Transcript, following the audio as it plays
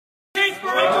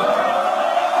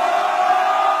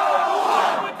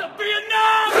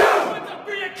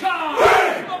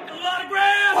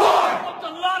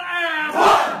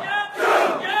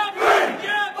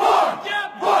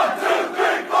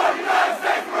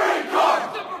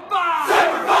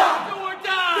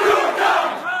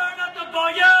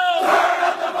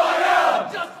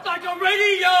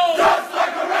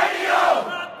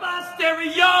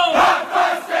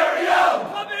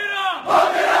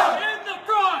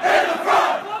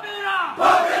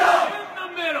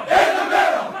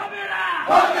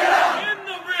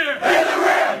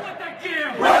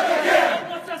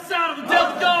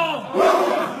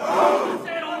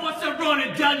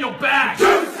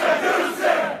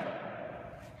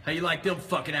How you like them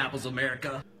fucking apples,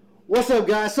 America? What's up,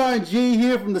 guys? Sergeant G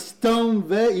here from the Stone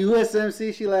Vet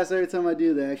USMC. She laughs every time I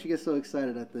do that. She gets so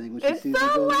excited, I think, when she It's sees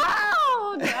so me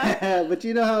loud! But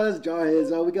you know how us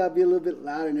jarheads are. We gotta be a little bit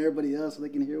louder than everybody else so they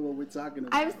can hear what we're talking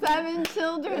about. I have 7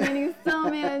 children and you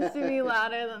still manage to be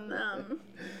louder than them.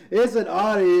 It's an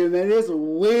honor here, man. It's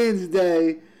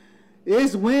Wednesday.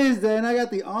 It's Wednesday, and I got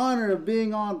the honor of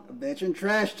being on Veteran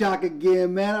Trash Talk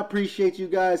again, man. I appreciate you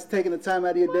guys taking the time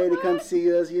out of your day to come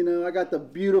see us. You know, I got the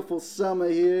beautiful Summer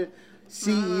here,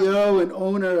 CEO and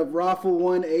owner of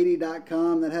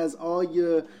Raffle180.com that has all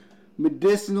your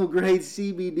medicinal grade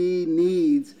CBD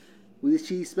needs.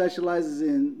 She specializes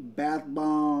in bath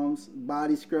bombs,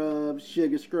 body scrubs,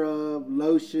 sugar scrub,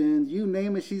 lotions, you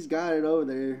name it, she's got it over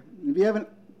there. If you haven't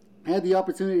had the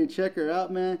opportunity to check her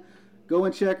out, man, go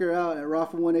and check her out at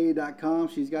Raffle180.com.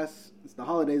 She's got, the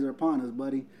holidays are upon us,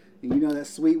 buddy. And you know that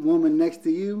sweet woman next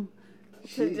to you?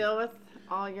 To deal with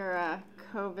all your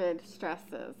COVID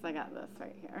stresses. I got this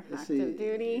right here. Active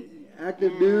Duty.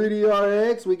 Active Duty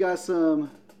RX. We got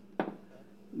some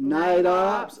Night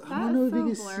Ops. I don't know if you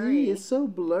can see. It's so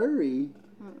blurry.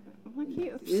 Look,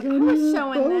 it don't even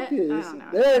showing focus. it. I don't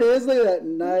know. There it is. Look at that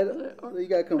Night. You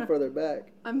gotta come further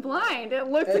back. I'm blind. It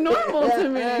looks normal to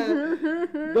me.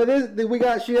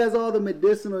 But she has all the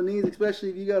medicinal needs,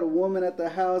 especially if you got a woman at the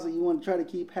house and you want to try to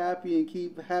keep happy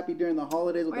during the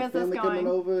holidays with the family coming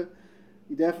over.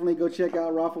 You definitely go check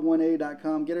out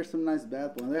Raffle180.com. Get her some nice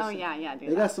bath bombs.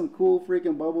 They got some cool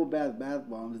freaking bubble bath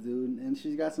bombs, dude. And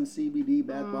she's got some CBD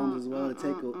bath bombs as well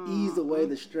to ease away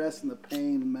the stress and the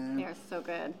pain, man. They're so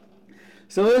good.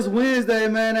 So it's Wednesday,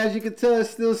 man. As you can tell, it's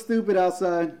still stupid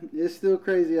outside. It's still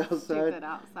crazy outside. Stupid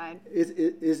outside.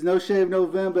 It's No Shave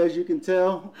November, as you can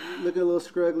tell. Looking a little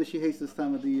scruggly. She hates this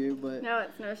time of the year, but no,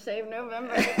 it's No Shave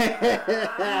November.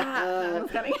 I'm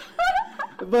just kidding.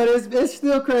 But it's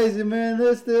still crazy, man.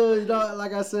 There's still,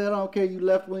 like I said, I don't care you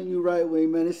left wing, you right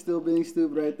wing, man. It's still being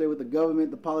stupid right there with the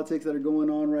government, the politics that are going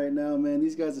on right now, man.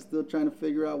 These guys are still trying to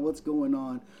figure out what's going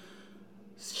on.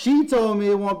 She told me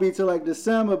it won't be till like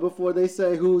December before they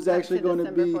say who's actually going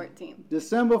to be. December 14th.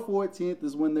 December 14th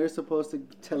is when they're supposed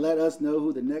to let us know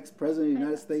who the next president of the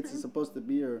United States is supposed to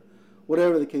be, or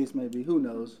whatever the case may be. Who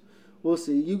knows? We'll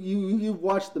see. You've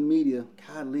watched the media.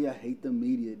 Golly, I hate the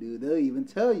media, dude. They'll even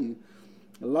tell you.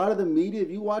 A lot of the media, if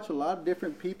you watch a lot of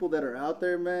different people that are out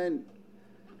there, man,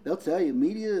 they'll tell you,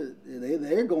 media,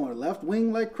 they're going left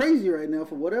wing like crazy right now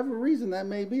for whatever reason that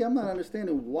may be. I'm not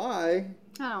understanding why.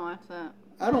 I don't watch that.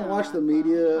 I don't watch the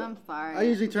media. I'm sorry. I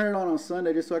usually turn it on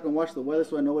Sunday just so I can watch the weather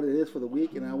so I know what it is for the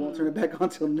week, and I won't turn it back on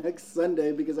until next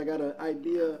Sunday because I got an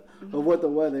idea of what the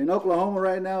weather. In Oklahoma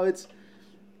right now, it's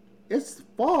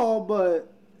fall,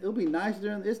 but it'll be nice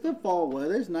it's the fall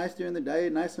weather. It's nice during the day,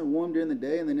 nice and warm during the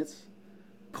day, and then it's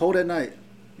cold at night.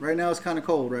 Right now, it's kind of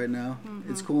cold right now. Mm-hmm.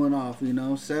 It's cooling off,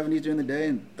 70s during the day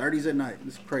and 30s at night.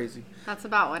 It's crazy. That's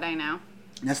about what I know.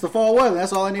 That's the fall weather.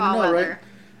 That's all I need to know, weather. Right?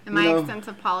 And my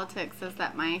extensive politics is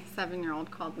that my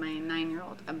 7-year-old called my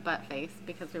 9-year-old a butt face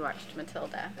because we watched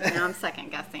Matilda. And now I'm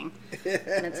second guessing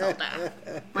Matilda.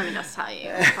 Let me just tell you.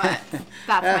 But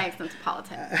that's my extensive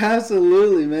politics.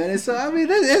 Absolutely, man. And so, I mean,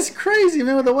 it's crazy,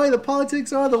 man, with the way the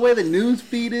politics are, the way the news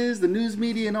feed is, the news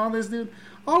media and all this, dude.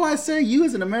 All I say, you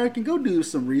as an American, go do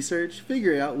some research.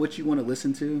 Figure out what you want to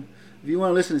listen to. If you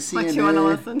want to listen to CNN. What you want to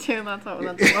listen to, that's what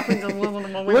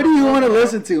what do you want to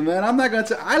listen to, man? I'm not going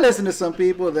to. I listen to some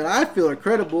people that I feel are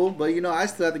credible, but, I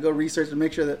still have to go research and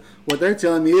make sure that what they're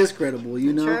telling me is credible,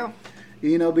 True.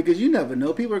 Because you never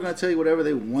know. People are going to tell you whatever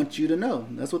they want you to know.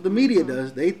 That's what the media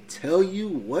does. They tell you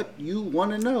what you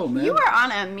want to know, man. You were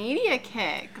on a media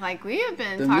kick. Like, we have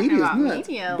been talking about nuts.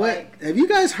 media. But have you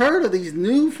guys heard of these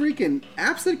new freaking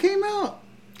apps that came out?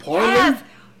 Parler? Yes.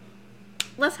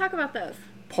 Let's talk about those.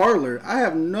 Parler. I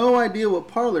have no idea what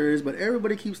Parler is, but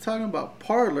everybody keeps talking about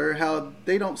Parler, how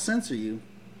they don't censor you.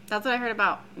 That's what I heard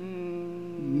about.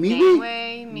 MeWe?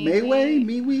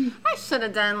 I should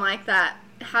have done like that.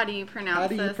 How do you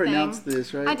pronounce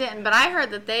this, right? I didn't, but I heard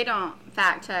that they don't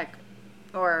fact check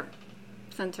or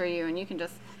censor you, and you can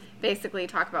just basically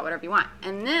talk about whatever you want.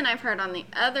 And then I've heard on the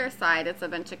other side, it's a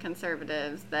bunch of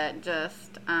conservatives that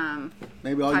just talk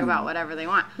about whatever they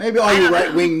want. Maybe all you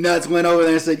right-wing nuts went over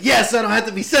there and said, yes, I don't have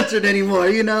to be censored anymore.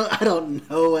 I don't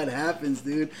know what happens,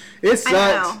 dude. It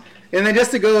sucks. And then just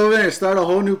to go over there and start a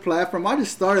whole new platform, I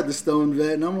just started the Stone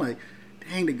Vet, and I'm like,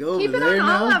 dang, to go Keep over there now. Keep it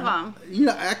on all of them.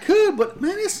 I could, but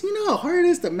man, it's how hard it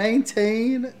is to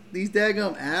maintain these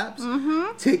daggum apps.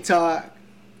 Mm-hmm. TikTok,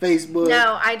 Facebook.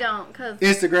 No, I don't, because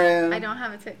Instagram. I don't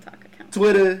have a TikTok account.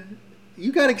 Twitter.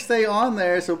 you got to stay on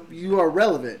there so you are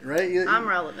relevant, right? I'm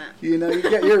relevant. You know,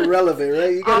 you're relevant,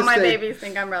 right? You All my babies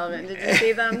think I'm relevant. Did you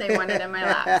see them? They wanted in my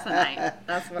lap tonight.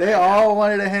 That's what they all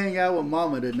wanted to hang out with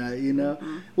Mama tonight, you know?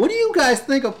 Mm-hmm. What do you guys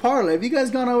think of Parler? Have you guys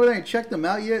gone over there and checked them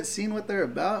out yet? Seen what they're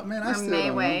about? Man, I still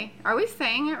don't know. Are we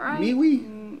saying it right?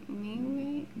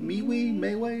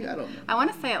 Mayway? I don't know. I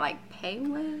want to say it like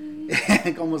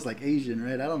Payway. Almost like Asian,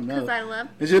 right? I don't know. Because I love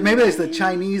maybe it's the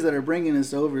Chinese that are bringing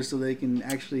us over so they can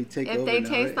actually take over. If they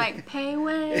taste like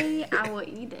Payway, I will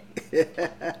eat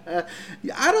it.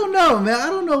 I don't know, man. I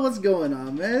don't know what's going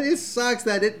on, man. It sucks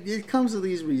that it comes to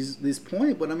this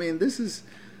point, but I mean, this is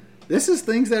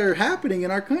things that are happening in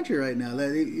our country right now.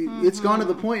 That it's gone to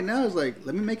the point now. It's like,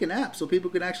 let me make an app so people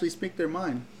can actually speak their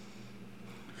mind.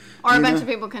 Or a bunch of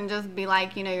people can just be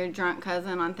like, your drunk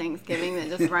cousin on Thanksgiving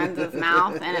that just runs his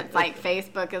mouth, and it's like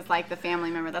Facebook is like the family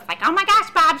member that's like, oh my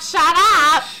gosh, Bob, shut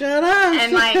up! Shut up!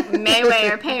 And like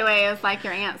Mayway or Payway is like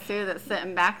your Aunt Sue that's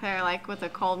sitting back there like with a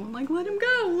cold one, like, let him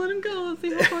go, let's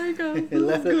see how far he goes. This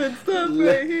is good stuff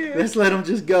right here. Let's let him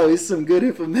just go. It's some good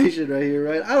information right here,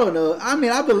 right? I don't know. I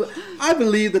mean, I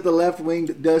believe that the left wing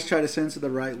does try to censor the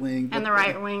right wing. And the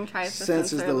right wing tries to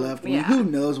censor the left wing. Yeah. Who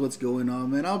knows what's going on,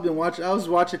 man? I was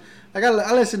watching.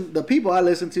 The people I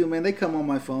listen to, man, they come on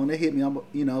my phone. They hit me on,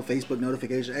 Facebook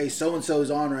notification. Hey,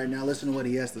 so-and-so's on right now. Listen to what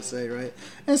he has to say, right?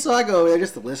 And so I go there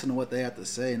just to listen to what they have to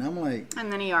say. And I'm like...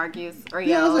 And then he argues or yells.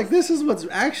 Yeah, I was like, this is what's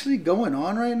actually going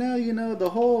on right now.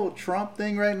 The whole Trump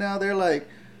thing right now, they're like...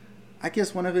 I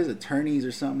guess one of his attorneys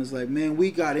or something is like, man,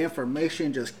 we got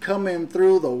information just coming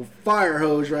through the fire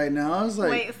hose right now. I was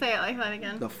like... Wait, say it like that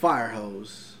again. The fire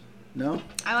hose. No?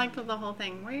 I liked the whole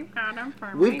thing. We've got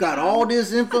information. We've got all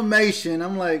this information.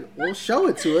 I'm like, well, show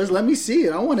it to us. Let me see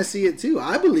it. I want to see it too.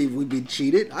 I believe we've been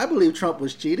cheated. I believe Trump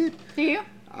was cheated. Do you?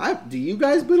 Do you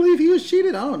guys believe he was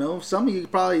cheated? I don't know. Some of you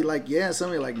probably like, yeah. Some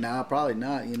of you like, nah, probably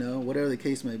not. Whatever the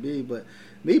case may be. But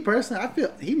me personally, I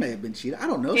feel he may have been cheated. I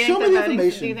don't know. Show me the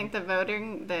information. Do you think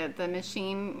the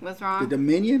machine was wrong? The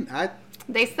Dominion?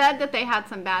 They said that they had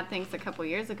some bad things a couple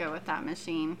years ago with that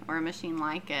machine or a machine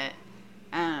like it.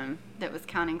 That was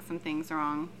counting some things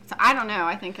wrong. So I don't know.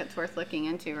 I think it's worth looking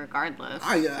into regardless.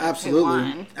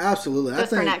 Absolutely. Absolutely.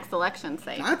 Just for next election's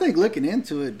sake. I think looking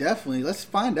into it, definitely. Let's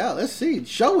find out. Let's see.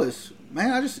 Show us.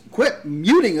 Man, I just quit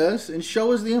muting us and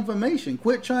show us the information.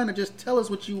 Quit trying to just tell us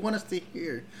what you want us to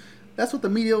hear. That's what the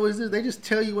media always do. They just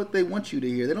tell you what they want you to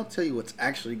hear. They don't tell you what's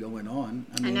actually going on.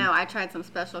 I know. I tried some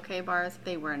Special K bars.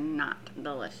 They were not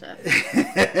delicious.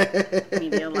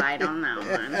 Media lied on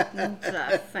that one.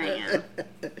 Just saying.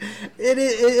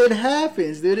 It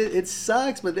happens, dude. It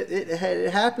sucks, but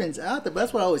it happens out there. But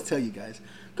that's what I always tell you guys.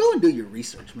 Go and do your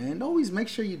research, man. Always make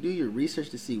sure you do your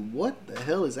research to see what the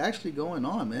hell is actually going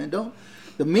on, man.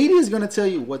 The media is going to tell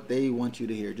you what they want you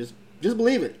to hear. Just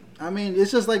believe it. I mean,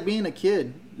 it's just like being a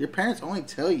kid. Your parents only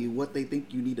tell you what they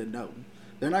think you need to know.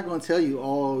 They're not going to tell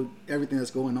you everything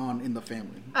that's going on in the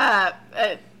family.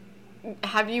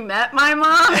 Have you met my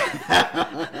mom?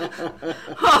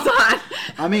 Hold on.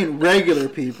 I mean, regular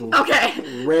people.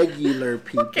 Okay. Regular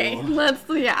people. Okay, let's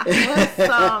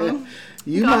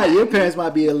your parents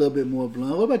might be a little bit more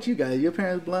blunt. What about you guys? Your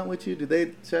parents blunt with you? Do they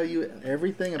tell you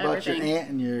everything about your aunt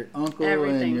and your uncle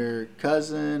and your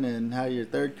cousin and how your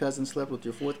third cousin slept with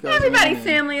your fourth cousin? Everybody's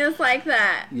family is like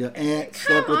that. Your aunt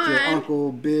slept with your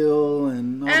uncle Bill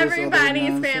and all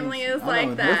everybody's family is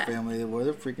like that. Her family,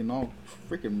 they're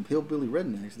freaking hillbilly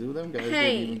rednecks, dude. Them guys don't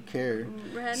even care.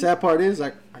 Sad part is,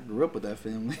 I grew up with that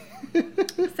family.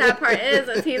 Sad part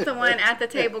is he's the one at the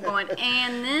table going,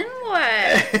 and then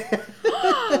what?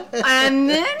 And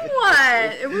then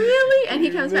what? Really? And he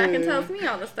comes back and tells me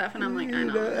all the stuff, and I'm like, I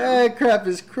know. That crap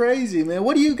is crazy, man.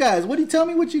 Tell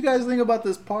me what you guys think about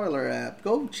this Parler app.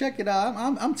 Go check it out.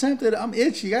 I'm tempted. I'm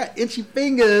itchy. I got itchy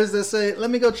fingers that say, let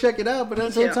me go check it out. But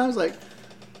then sometimes, like,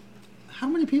 how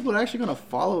many people are actually going to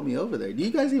follow me over there? Do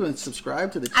you guys even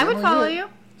subscribe to the channel? I would follow you.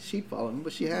 She'd follow me,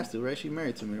 but she has to, right? She's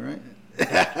married to me, right?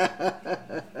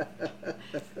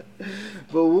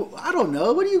 But I don't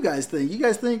know. What do you guys think? You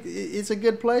guys think it's a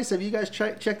good place? Have you guys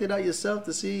checked it out yourself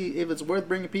to see if it's worth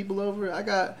bringing people over? I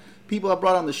got people I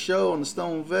brought on the show on the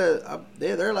Stone Vet.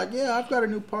 They're like, yeah, I've got a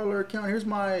new Parler account. Here's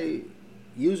my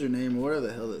username or whatever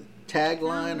the hell, the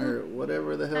tagline or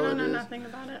whatever the hell it is. I don't know nothing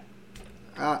about it.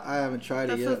 I haven't tried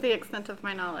it yet. This is the extent of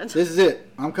my knowledge. This is it.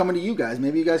 I'm coming to you guys.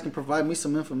 Maybe you guys can provide me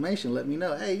some information. Let me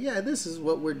know. Hey, yeah, this is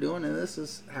what we're doing, and this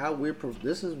is how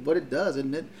this is what it does,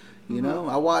 isn't it? You know,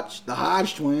 I watch the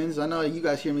Hodge twins. I know you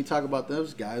guys hear me talk about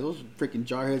those guys. Those freaking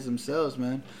jarheads themselves,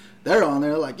 man. they're on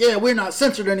there like, yeah, we're not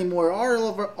censored anymore.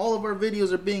 All of our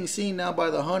videos are being seen now by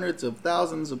the hundreds of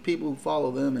thousands of people who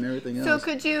follow them and everything else. So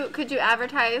could you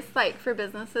advertise like for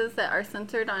businesses that are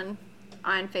censored on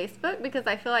Facebook? Because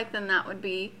I feel like then that would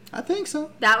be. I think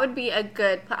so. That would be a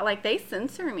good like they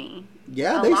censor me.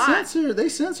 Yeah, they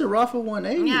censor Rafa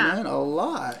 180, man, a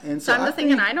lot. And so I'm just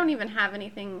thinking I don't even have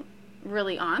anything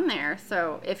really on there.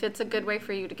 So if it's a good way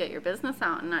for you to get your business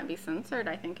out and not be censored,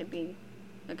 I think it'd be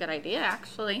a good idea,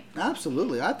 actually.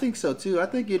 Absolutely, I think so too. I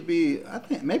think maybe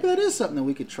that is something that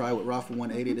we could try with Rafa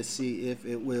 180 to see if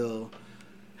it will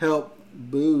help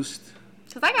boost.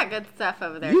 Because I got good stuff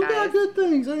over there, you guys. got good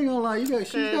things. I ain't gonna lie.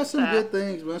 She's got some good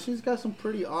things, man. She's got some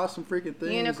pretty awesome freaking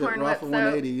things. Unicorn at Rafa whip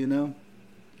 180, you know.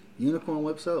 Unicorn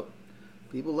whip soap.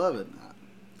 People love it.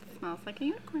 Smells like a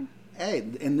unicorn. Hey,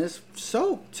 and this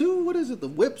soap too. What is it? The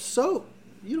whip soap.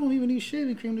 You don't even need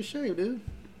shaving cream to shave, dude.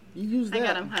 You use that. I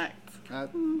got them hooked.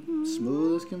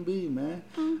 Smooth as can be, man.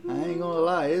 I ain't gonna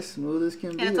lie, it's smooth as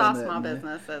can be. And it's all that, small man.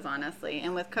 businesses, honestly.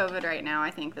 And with COVID right now,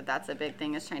 I think that's a big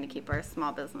thing, is trying to keep our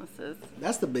small businesses.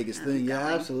 That's the biggest thing, yeah,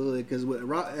 absolutely. Because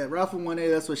at Rafa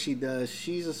 180, that's what she does.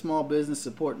 She's a small business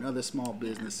supporting other small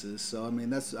businesses. So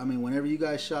whenever you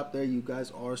guys shop there, you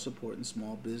guys are supporting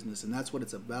small business, and that's what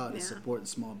it's about: is supporting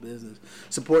small business,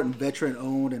 supporting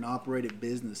veteran-owned and operated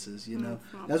businesses. You know,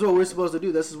 that's what we're supposed to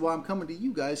do. This is why I'm coming to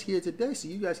you guys here today, so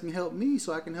you guys can help me,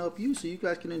 so I can help you, so you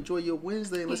guys can enjoy your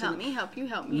Wednesday and help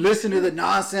me. Listen to the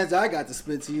nonsense I got to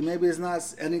spit to you. Maybe it's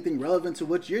not anything relevant to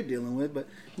what you're dealing with, but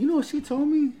you know what she told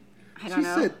me? I don't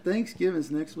know. She said Thanksgiving's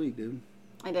next week, dude.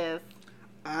 It is.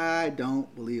 I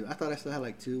don't believe it. I thought I still had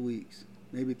like 2 weeks,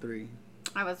 maybe 3.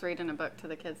 I was reading a book to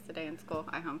the kids today in school.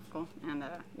 I homeschool, and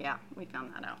we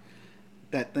found that out.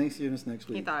 That Thanksgiving's next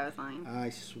week. He thought I was lying. I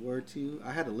swear to you,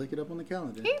 I had to look it up on the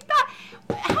calendar.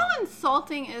 How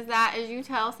insulting is that? As you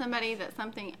tell somebody that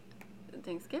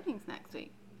Thanksgiving's next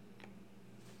week,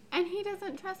 and he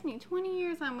doesn't trust me. 20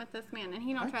 years I'm with this man, and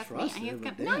he don't trust me. And he's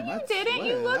gonna. No, you didn't.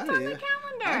 You looked on the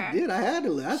calendar. I did. I had to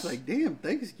look. I was like, damn,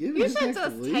 Thanksgiving. You should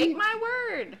just take my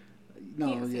word.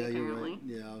 No, yeah, you're right.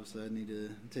 Yeah, obviously I need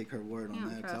to take her word on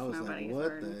that. Cause I was like,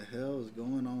 what the hell is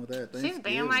going on with that? She's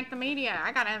being like the media.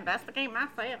 I gotta investigate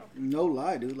myself. No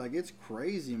lie, dude. Like, it's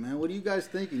crazy, man. What are you guys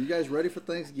thinking? You guys ready for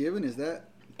Thanksgiving? Is that?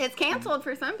 It's canceled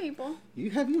for some people.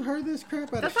 Have you heard this crap?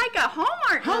 That's like a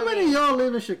Hallmark How movie. many of y'all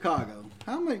live in Chicago?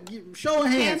 How many? Show of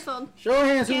hands. Canceled. Show of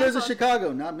hands. Who lives in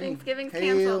Chicago? Not me. Thanksgiving's Hell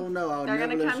canceled. no, I would They're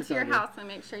never gonna live come in to your Chicago. house and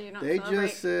make sure you don't. They celebrate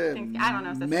just said I don't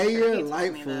know if that's Mayor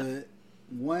Lightfoot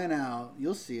went out.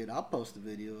 You'll see it. I'll post a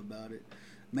video about it.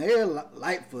 Mayor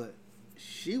Lightfoot,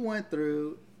 she went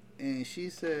through and she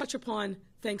said, touch upon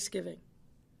Thanksgiving,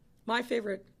 my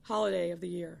favorite holiday of the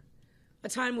year, a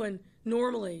time when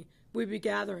normally we'd be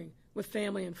gathering with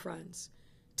family and friends,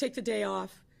 take the day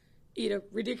off, eat a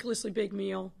ridiculously big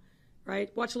meal,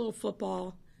 right? Watch a little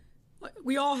football.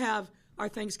 We all have our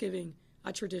Thanksgiving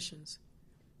traditions,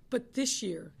 but this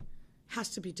year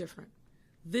has to be different.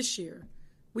 This year,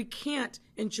 we can't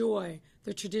enjoy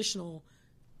the traditional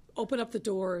open up the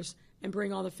doors and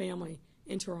bring all the family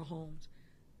into our homes.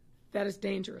 That is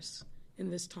dangerous in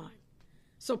this time.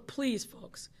 So please,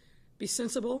 folks, be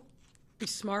sensible, be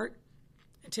smart,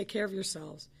 and take care of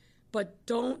yourselves. But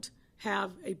don't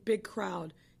have a big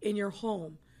crowd in your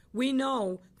home. We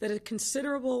know that a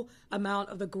considerable amount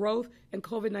of the growth in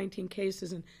COVID-19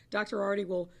 cases, and Dr. Artie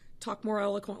will talk more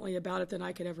eloquently about it than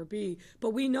I could ever be,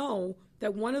 but we know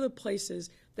that one of the places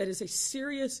that is a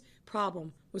serious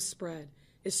problem with spread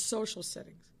is social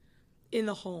settings, in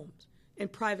the homes, in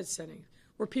private settings,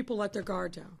 where people let their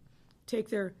guard down, take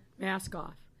their mask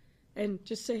off, and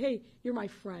just say, hey, you're my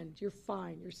friend, you're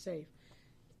fine, you're safe.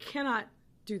 Cannot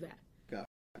do that.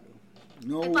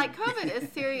 No. Like, COVID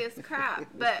is serious crap,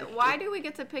 but why do we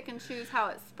get to pick and choose how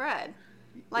it's spread?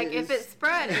 Like, if it's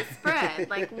spread, it's spread.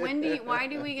 Like, why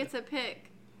do we get to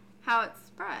pick how it's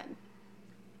spread?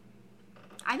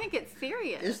 I think it's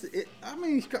serious.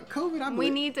 COVID.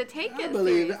 We need to take it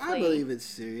seriously. I believe it's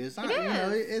serious. It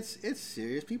is. It's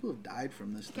serious. People have died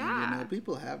from this thing. Yeah. You know,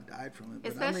 people have died from it.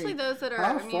 But especially those that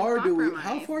are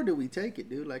How far do we take it,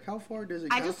 dude? Like, how far does it?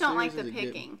 I just don't like the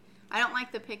picking. I don't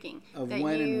like the picking of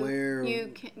when and where.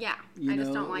 I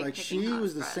just don't like picking. She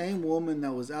was the same woman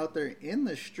that was out there in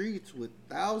the streets with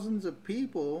thousands of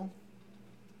people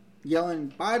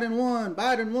yelling, "Biden won!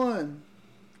 Biden won!"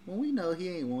 Well, we know he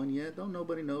ain't won yet. Don't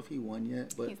nobody know if he won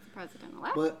yet. But he's the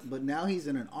president-elect. But now he's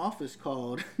in an office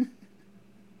called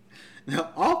the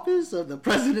Office office of the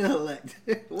president-elect.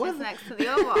 It's next to the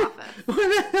Oval Office. Where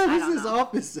the hell I is don't his know.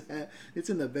 office at? It's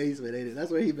in the basement, ain't it?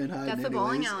 That's where he's been hiding. That's the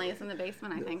bowling anyways. alley. It's in the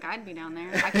basement, I think. I'd be down there.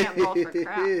 I can't bowl for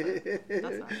crap. But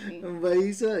that's what I'd be.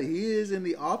 But he is in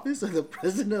the office of the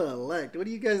president-elect. What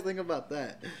do you guys think about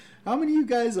that? How many of you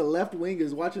guys are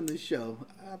left-wingers watching this show?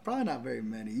 Probably not very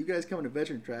many. You guys coming to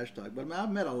Veteran Trash Talk. But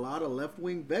I've met a lot of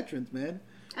left-wing veterans, man.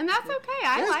 And that's okay.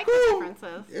 I That's like cool. the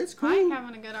differences. It's I like cool.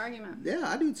 having a good argument. Yeah,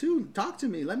 I do too. Talk to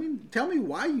me. Tell me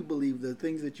why you believe the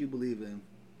things that you believe in.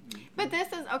 But this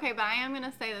is okay. But I am going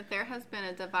to say that there has been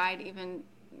a divide even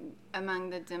among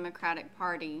the Democratic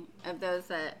Party of those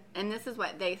that, and this is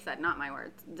what they said, not my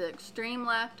words, the extreme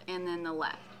left and then the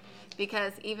left,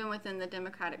 because even within the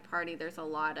Democratic Party, there's a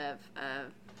lot of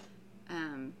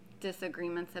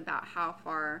disagreements about how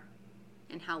far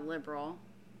and how liberal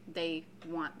they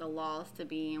want the laws to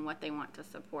be and what they want to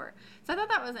support. So I thought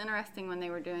that was interesting when they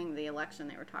were doing the election.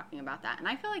 They were talking about that, and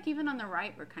I feel like even on the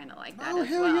right, we're kind of like that. Oh as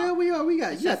hell well. yeah, we are. You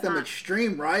got just them not-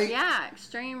 extreme right. Yeah,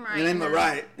 extreme right. And then the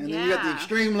right, and then you got the yeah.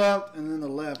 extreme left, and then the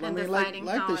left. And I mean, deciding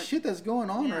like how the it- shit that's going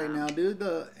on Yeah. right now, dude.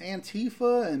 The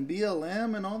Antifa and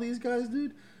BLM and all these guys,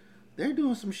 dude. They're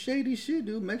doing some shady shit,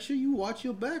 dude. Make sure you watch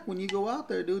your back when you go out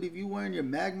there, dude. If you wearing your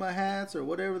magma hats or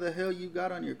whatever the hell you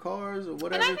got on your cars or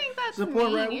whatever. And I think that's support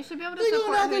mean. right. You should be able to They going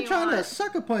support out who there you trying to want.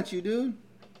 sucker punch you, dude.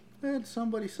 They had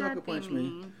somebody sucker That'd be punch me.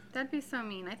 mean. That'd be so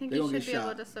mean. I think They you gonna should get be able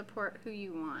shot. to support who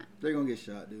you want, They're gonna get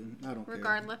shot, dude. I don't care.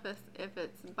 regardless if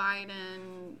it's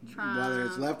Biden, Trump. Whether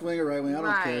it's left wing or right wing, I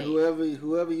don't care. Right. Whoever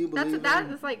you believe That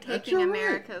in. is like that's taking your right.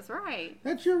 America's right.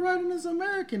 That's your right as an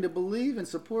American to believe and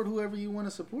support whoever you want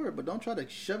to support, but don't try to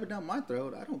shove it down my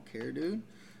throat. I don't care, dude.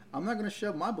 I'm not gonna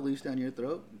shove my beliefs down your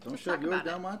throat. Don't Let's shove talk yours about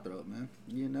down it. my throat, man.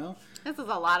 You know, This is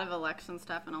a lot of election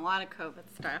stuff and a lot of COVID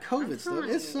stuff. COVID I'm stuff. telling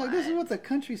It you sucks. This is what the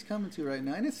country's coming to right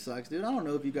now, and it sucks, dude. I don't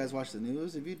know if you guys watch the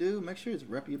news. If you do, make sure it's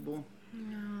reputable.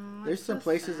 No, There's it's some so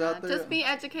places out sad. there- Just be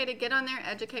educated. Get on there.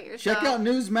 Educate yourself. Check out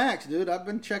Newsmax, dude. I've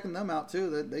been checking them out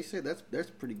too. They say that's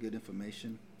pretty good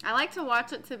information. I like to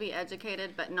watch it to be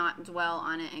educated, but not dwell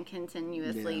on it and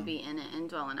continuously Yeah. be in it and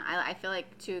dwell on it. I feel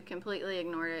like to completely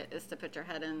ignore it is to put your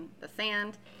head in the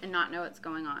sand and not know what's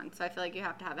going on. So I feel like you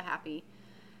have to have a happy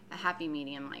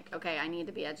medium. Like, okay, I need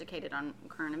to be educated on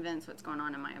current events, what's going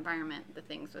on in my environment, the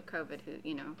things with COVID.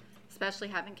 Especially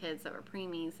having kids that were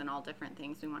preemies and all different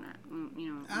things. We want to,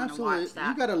 wanna Absolutely, watch that.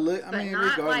 you gotta look. but I mean,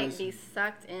 not regardless. like be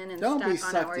sucked in and Don't be stuck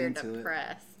on it sucked where you're into it.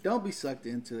 depressed. Don't be sucked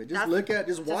into it. Just That's- look at,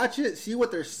 just watch it, see what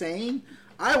they're saying.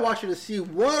 I watch it to see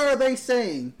what are they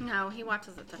saying. No, he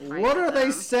watches it to fight. What are with they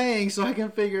them. saying so I can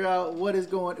figure out what is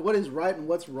right and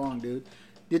what's wrong, dude.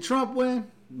 Did Trump win?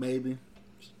 Maybe.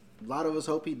 A lot of us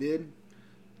hope he did.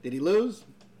 Did he lose?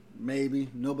 Maybe.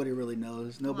 Nobody really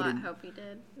knows. Nobody. A lot hope he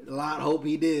did. A lot hope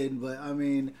he did, but I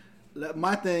mean,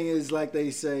 my thing is like they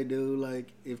say, dude.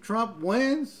 Like if Trump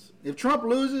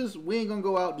loses, we ain't gonna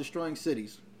go out destroying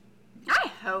cities. I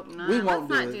hope not. We won't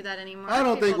Let's do not it. do that anymore. I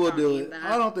don't think People we'll do need it. that.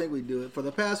 I don't think we do it. For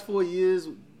the past 4 years,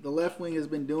 the left wing has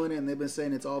been doing it, and they've been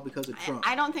saying it's all because of Trump.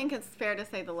 I don't think it's fair to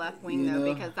say the left wing You though,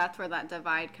 know? because that's where that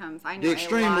divide comes. I know The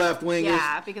extreme a lot, left-wingers-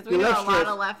 Yeah, because we the know a left lot stripe-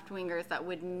 of left wingers that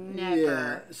would never.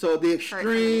 Yeah. So the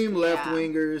extreme yeah. left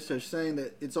wingers are saying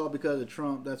that it's all because of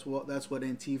Trump. That's what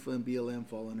Antifa and BLM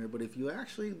fall under. But if you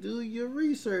actually do your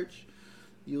research,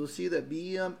 you'll see that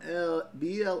BLM,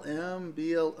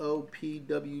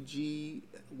 BLOPWG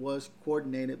was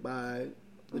coordinated by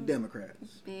the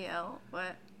Democrats.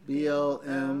 What?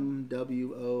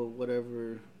 BLMWO,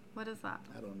 whatever. What is that?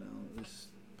 I don't know. It's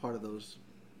part of those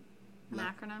An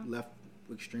acronym?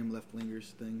 extreme left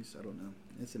wingers things. I don't know.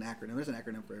 It's an acronym. There's an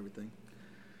acronym for everything.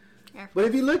 Air But Force.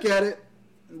 if you look at it,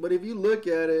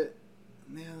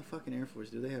 man, the fucking Air Force,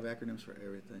 do they have acronyms for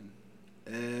everything?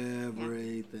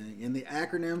 Everything. And the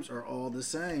acronyms are all the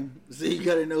same. So you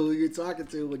got to know who you're talking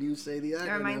to when you say the acronym.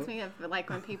 It reminds me of like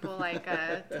when people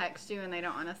text you and they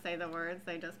don't want to say the words,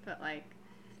 they just put like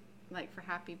for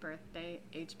happy birthday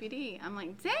HBD. I'm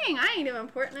like, dang, I ain't even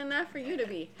important enough for you to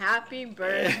be happy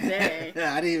birthday.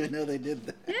 I didn't even know they did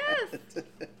that. Yes.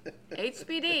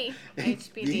 HBD.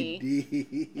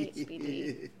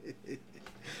 HBD.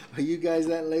 Are you guys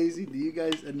that lazy? Do you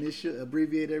guys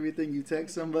abbreviate everything you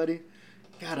text somebody?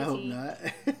 God, I hope not.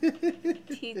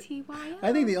 TTYL.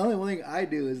 I think the only one thing I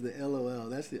do is the LOL.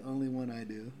 That's the only one I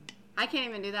do. I can't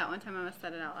even do that. One time I almost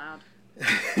said it out loud.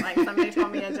 Like somebody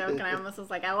told me a joke and I almost was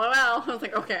like, LOL. I was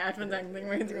like, okay, I've been texting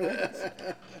way too much.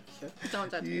 Don't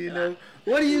judge me for that.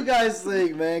 What do you guys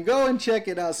think, man? Go and check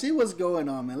it out. See what's going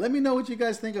on, man. Let me know what you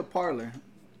guys think of Parler.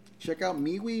 Check out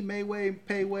MeWe, Mayway,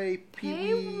 Payway,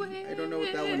 Peewee. I don't know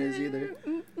what that one is either.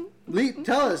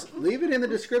 Tell us. Leave it in the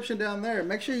description down there.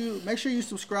 Make sure you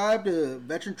subscribe to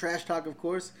Veteran Trash Talk, of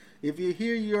course. If you're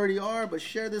here, you already are. But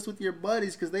share this with your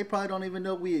buddies because they probably don't even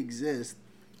know we exist.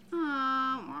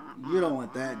 You don't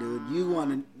want that, dude. You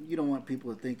don't want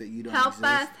people to think that you don't help exist.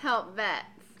 us help vets.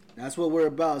 That's what we're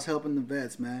about, is helping the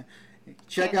vets, man.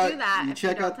 Check Can't out do that you if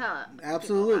check you don't out tell us.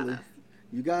 absolutely.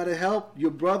 You gotta help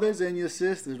your brothers and your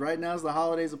sisters. Right now is the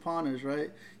holidays upon us,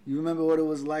 right? You remember what it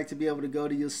was like to be able to go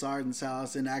to your sergeant's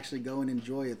house and actually go and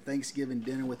enjoy a Thanksgiving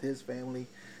dinner with his family,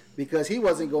 because he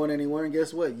wasn't going anywhere. And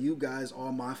guess what? You guys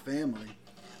are my family.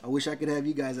 I wish I could have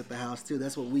you guys at the house too.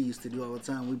 That's what we used to do all the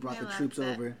time. We brought the troops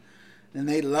over, and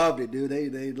they loved it, dude.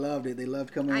 They loved it. They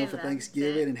loved coming over for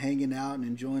Thanksgiving and hanging out and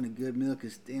enjoying a good meal.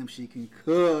 Cause damn, she can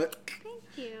cook. Thank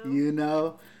you. You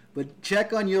know. But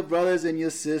check on your brothers and your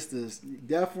sisters.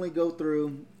 Definitely go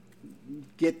through,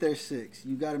 get their six.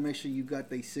 You got to make sure you got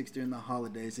their six during the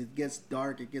holidays. It gets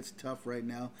dark. It gets tough right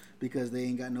now because they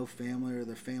ain't got no family, or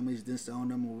their families disown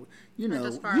them. Or, you know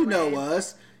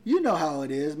us. You know how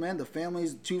it is, man. The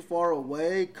family's too far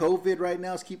away. COVID right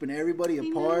now is keeping everybody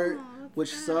apart,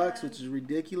 which sucks, which is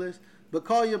ridiculous. But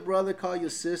call your brother, call your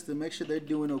sister. Make sure they're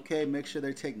doing okay. Make sure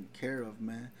they're taken care of,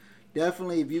 man.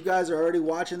 Definitely, if you guys are already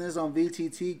watching this on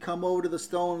VTT, come over to the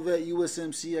Stone Vet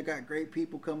USMC. I got great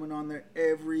people coming on there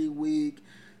every week.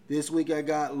 This week I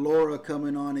got Laura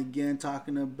coming on again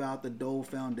talking about the Dole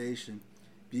Foundation.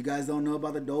 If you guys don't know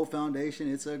about the Dole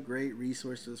Foundation, it's a great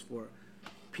resource for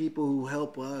people who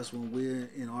help us when we're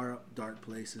in our dark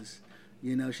places.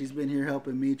 You know, she's been here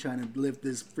helping me trying to live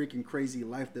this freaking crazy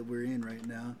life that we're in right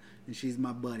now. And she's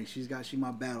my buddy. She's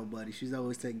my battle buddy. She's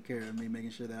always taking care of me,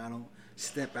 making sure that I don't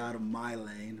step out of my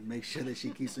lane. Make sure that she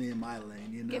keeps me in my lane,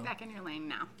 you know. Get back in your lane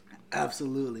now.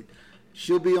 Absolutely.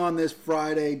 She'll be on this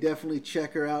Friday. Definitely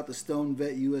check her out, the Stone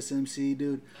Vet USMC,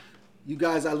 dude. You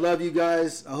guys, I love you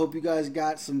guys. I hope you guys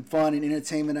got some fun and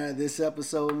entertainment out of this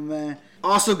episode, man.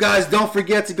 Also, guys, don't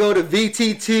forget to go to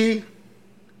VTT.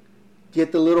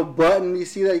 Get the little button. You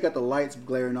see that? You got the lights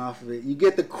glaring off of it. You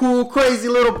get the cool, crazy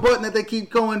little button that they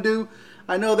keep going to.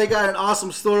 I know they got an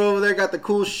awesome store over there. Got the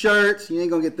cool shirts. You ain't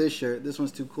going to get this shirt. This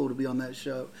one's too cool to be on that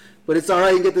show. But it's all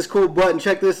right. You can get this cool button.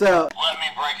 Check this out. Let me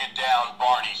break it down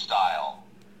Barney style.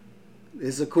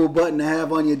 It's a cool button to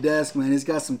have on your desk, man. It's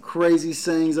got some crazy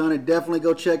sayings on it. Definitely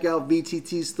go check out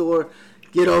VTT store.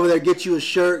 Get over there. Get you a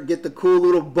shirt. Get the cool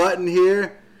little button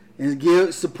here.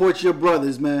 And support your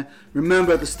brothers, man.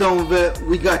 Remember, at the Stone Vet,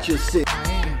 we got your six.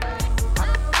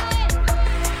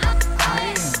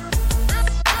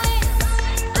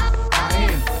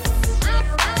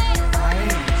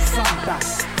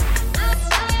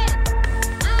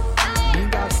 You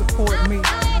gotta support me. You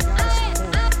gotta support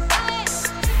me.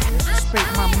 Just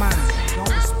respect my mind.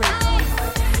 Don't respect my mind.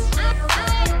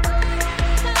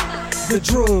 The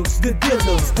drugs, the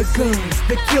dealers, the guns,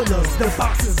 the killers, the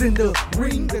boxes in the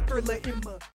ring, the thriller in my